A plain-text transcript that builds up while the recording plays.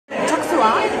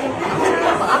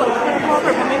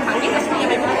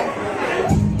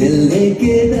दिल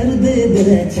लेके दर्द दिल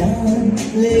चान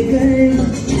ले गए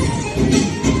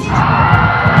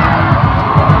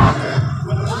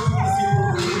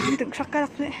Đừng sắc cái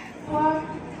đấy.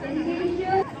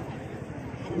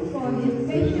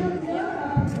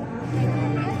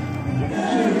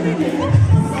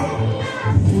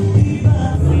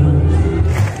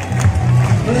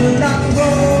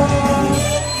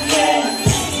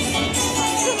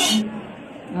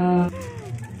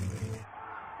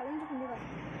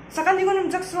 Sakan di ko nung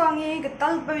jaksuangi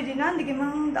getal pabidina di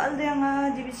kimang dal de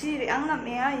ang divisi riang na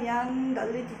mea yan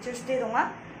dal di teachers day donga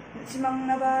simang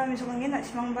na ba misukangin na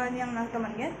simang ba niyang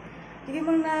nagtamangin di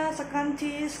kimang na sakan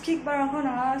ti skik barang ko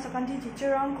na sakan ti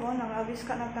teacher ang ko na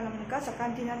biskat na tanaman ka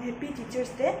sakan ti na happy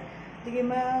teachers day di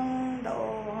kimang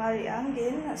dao ngari ang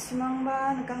gin simang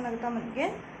ba nakang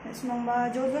nagtamangin simang ba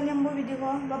jojon yang bo video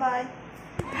ko bye bye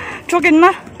chokin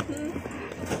ma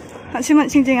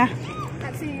simang singjing ah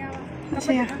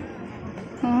Siya.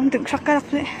 Đừng sắc cái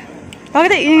đấy. Đó cái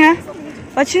đấy nghe.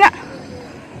 Bà chị ạ.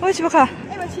 Ôi chị bác à.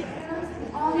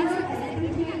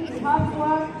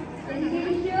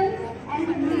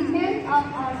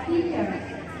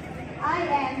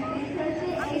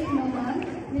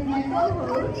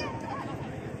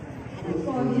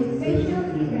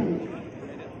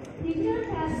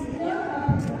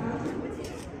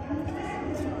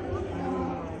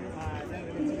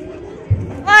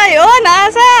 Ayo,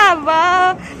 nasa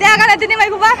ba? Tiyakan natin ni May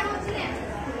ba?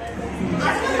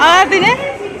 Tini?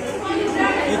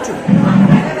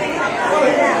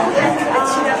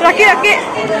 Laki.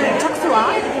 Chaksua.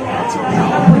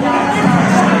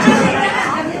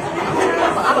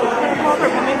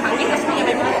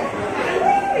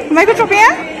 May ko chopi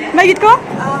ya? May git ko?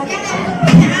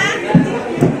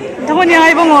 Tako niya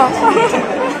ay bongo.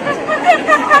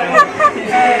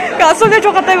 Kaso na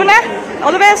chokat tayo na.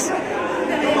 All the best.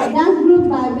 Dance group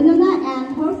by Vinona and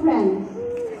her friends.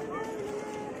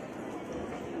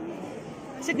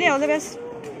 Sydney, all the best.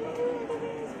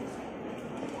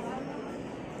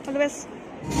 All the best.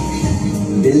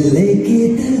 दिल लेके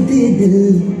दर्द दिल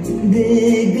दे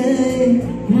गए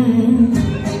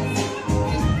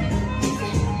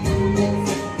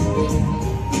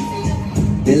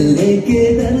दिल लेके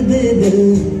दर्द दिल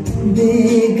दे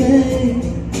गए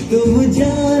तुम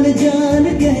जान जान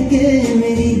कह के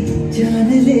मेरी जान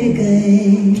ले गए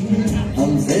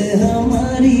हमसे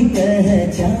हमारी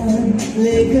पहचान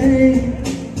ले गए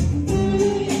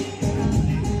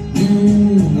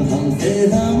हमसे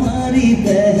हमारी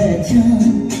पहचान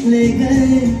ले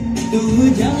गए तुम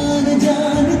जान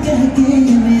जान कह के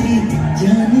मेरी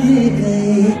जान ले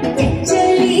गए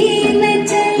चली मैं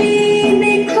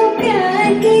देखो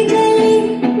प्यार की गली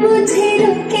मुझे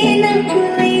रोके न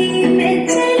कोई मैं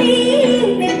चली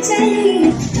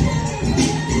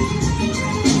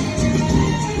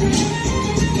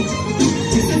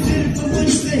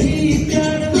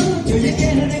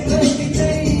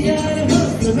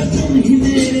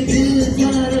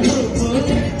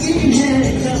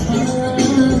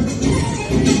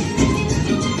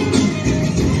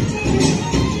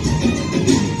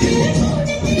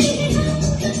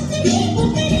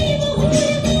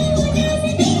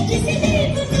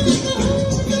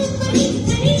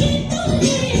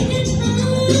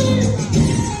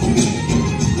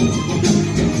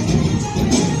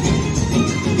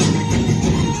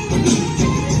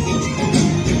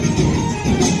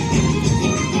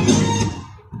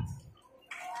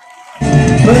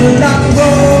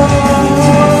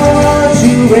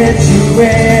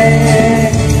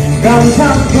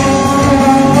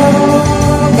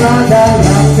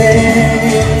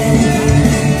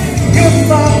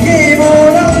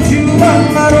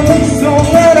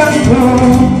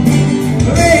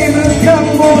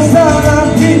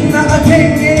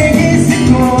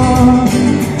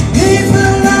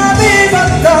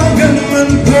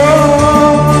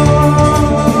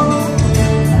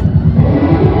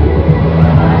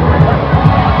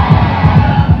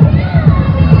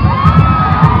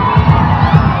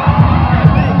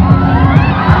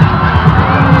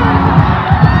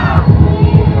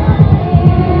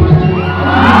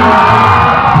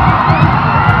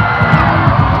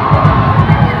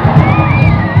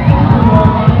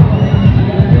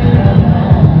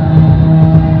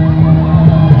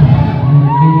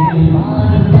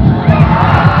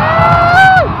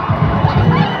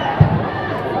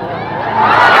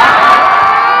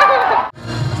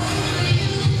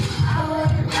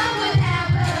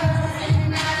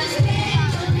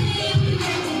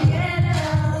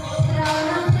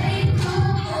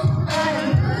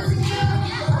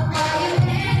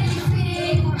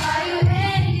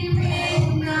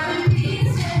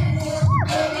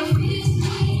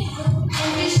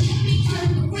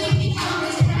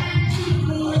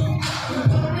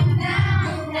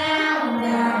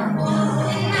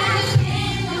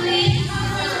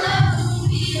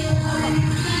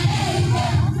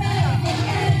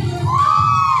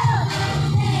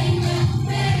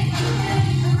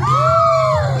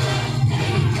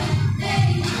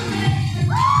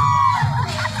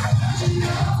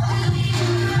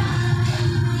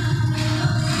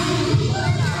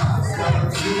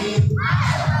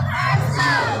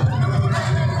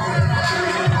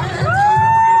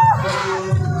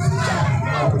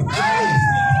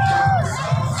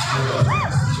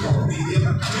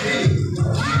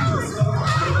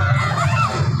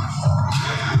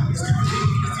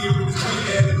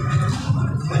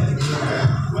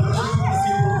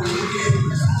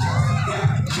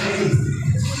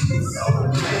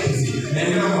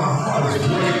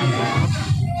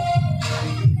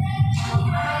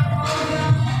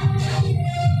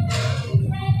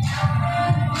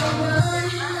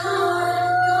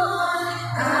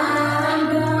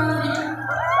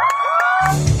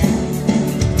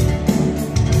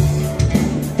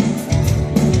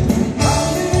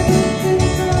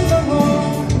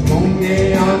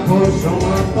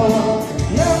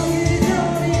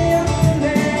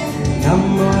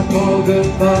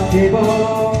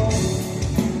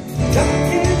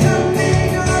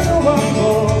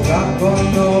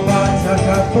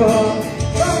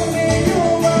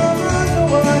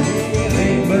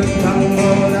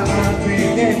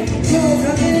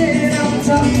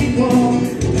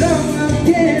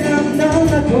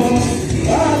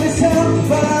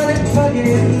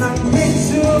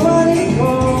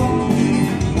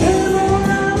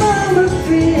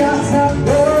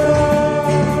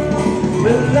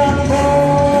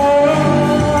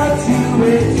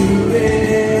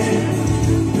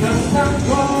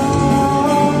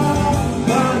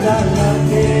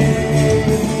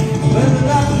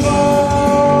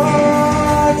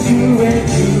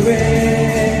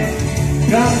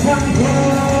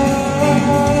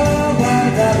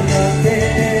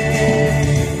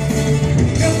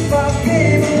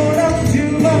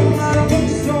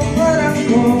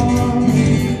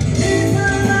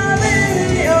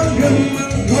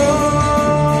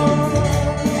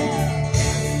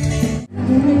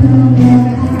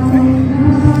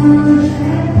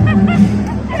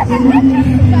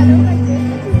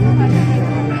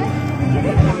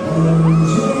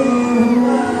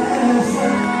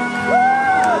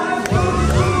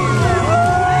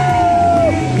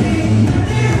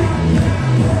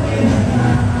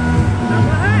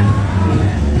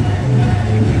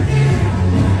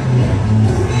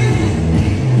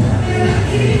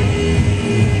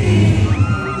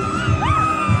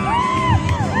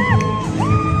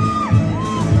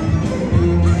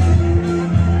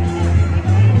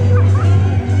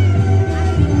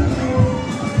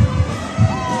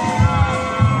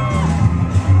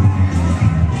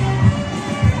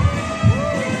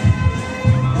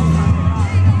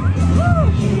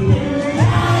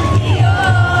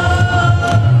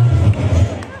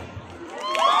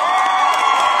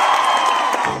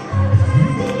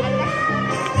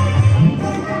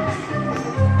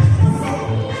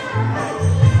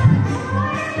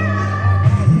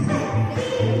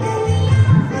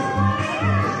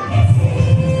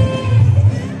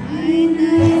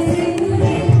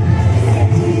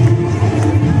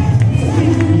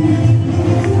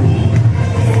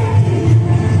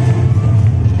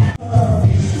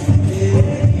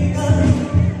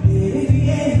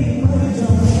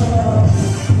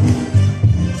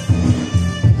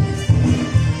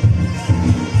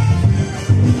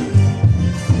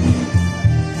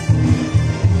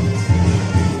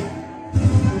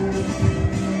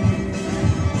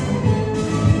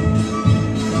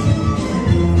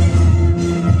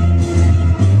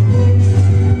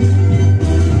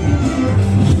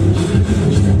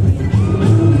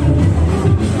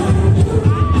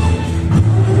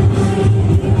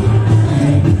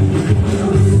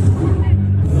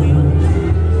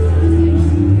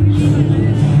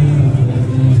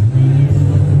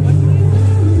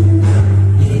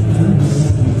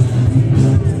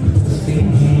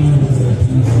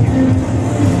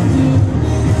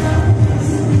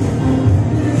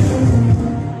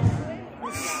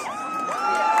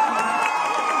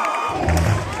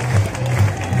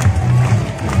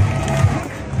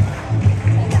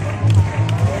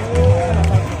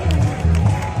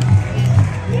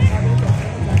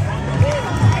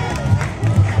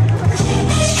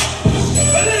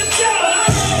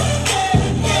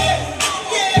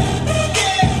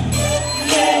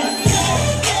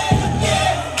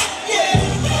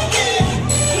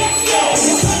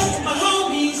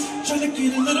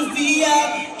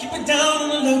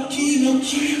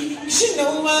She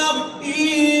know how it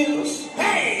feels.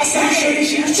 Hey, I saw her,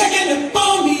 she was checking up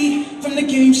on me. From the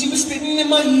game, she was spitting in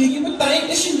my ear. You would think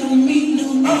that she know me,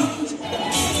 know me.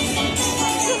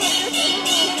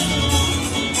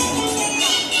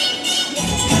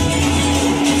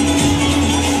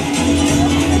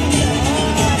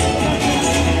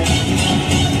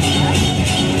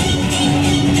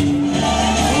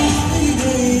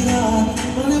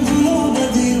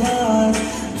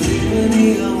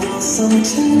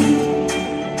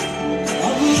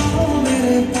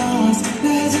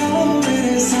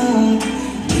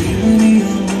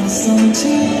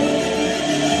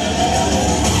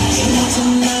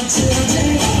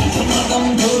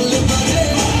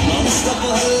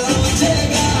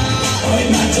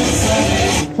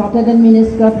 Shorter than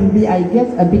miniskirt will be, I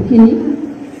guess, a bikini.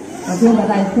 Okay, but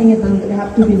I think it will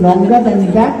have to be longer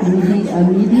than that, maybe a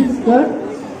midi skirt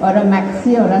or a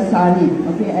maxi or a sari.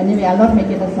 Okay, anyway, I'll not make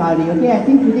it a sari. Okay, I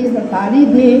think today is a sari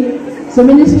day. So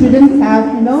many students have,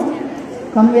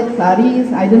 come with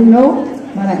saris. I don't know,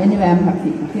 but anyway, I'm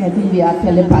happy. Okay, I think we are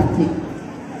telepathic.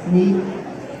 We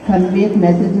convey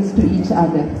messages to each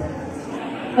other.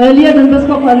 Earlier,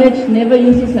 Bosco College never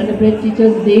used to celebrate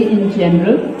Teachers' Day in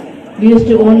general. We used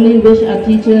to only wish our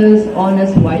teachers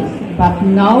honors wise, but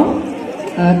now,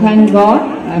 thank God,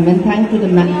 thanks to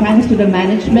the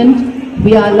management,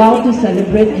 we are allowed to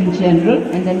celebrate in general,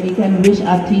 and then we can wish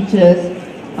our teachers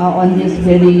on this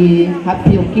very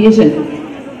happy occasion.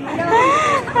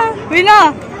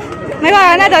 Vina, mấy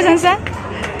bạn này đào sẵn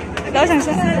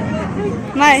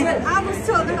mày,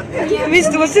 vì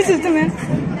tôi sẽ xử tụi mình.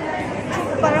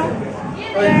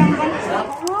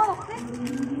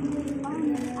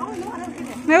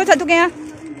 mấy bạn thật tụi kia.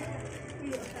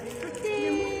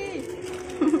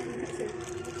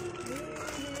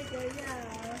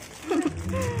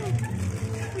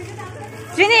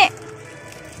 Jenny,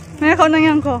 mấy con đang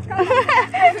ăn co.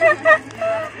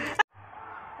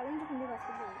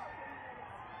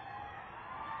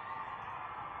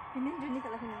 Ini Juni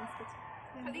kalau aku nangis kecil.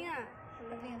 Tadi nggak?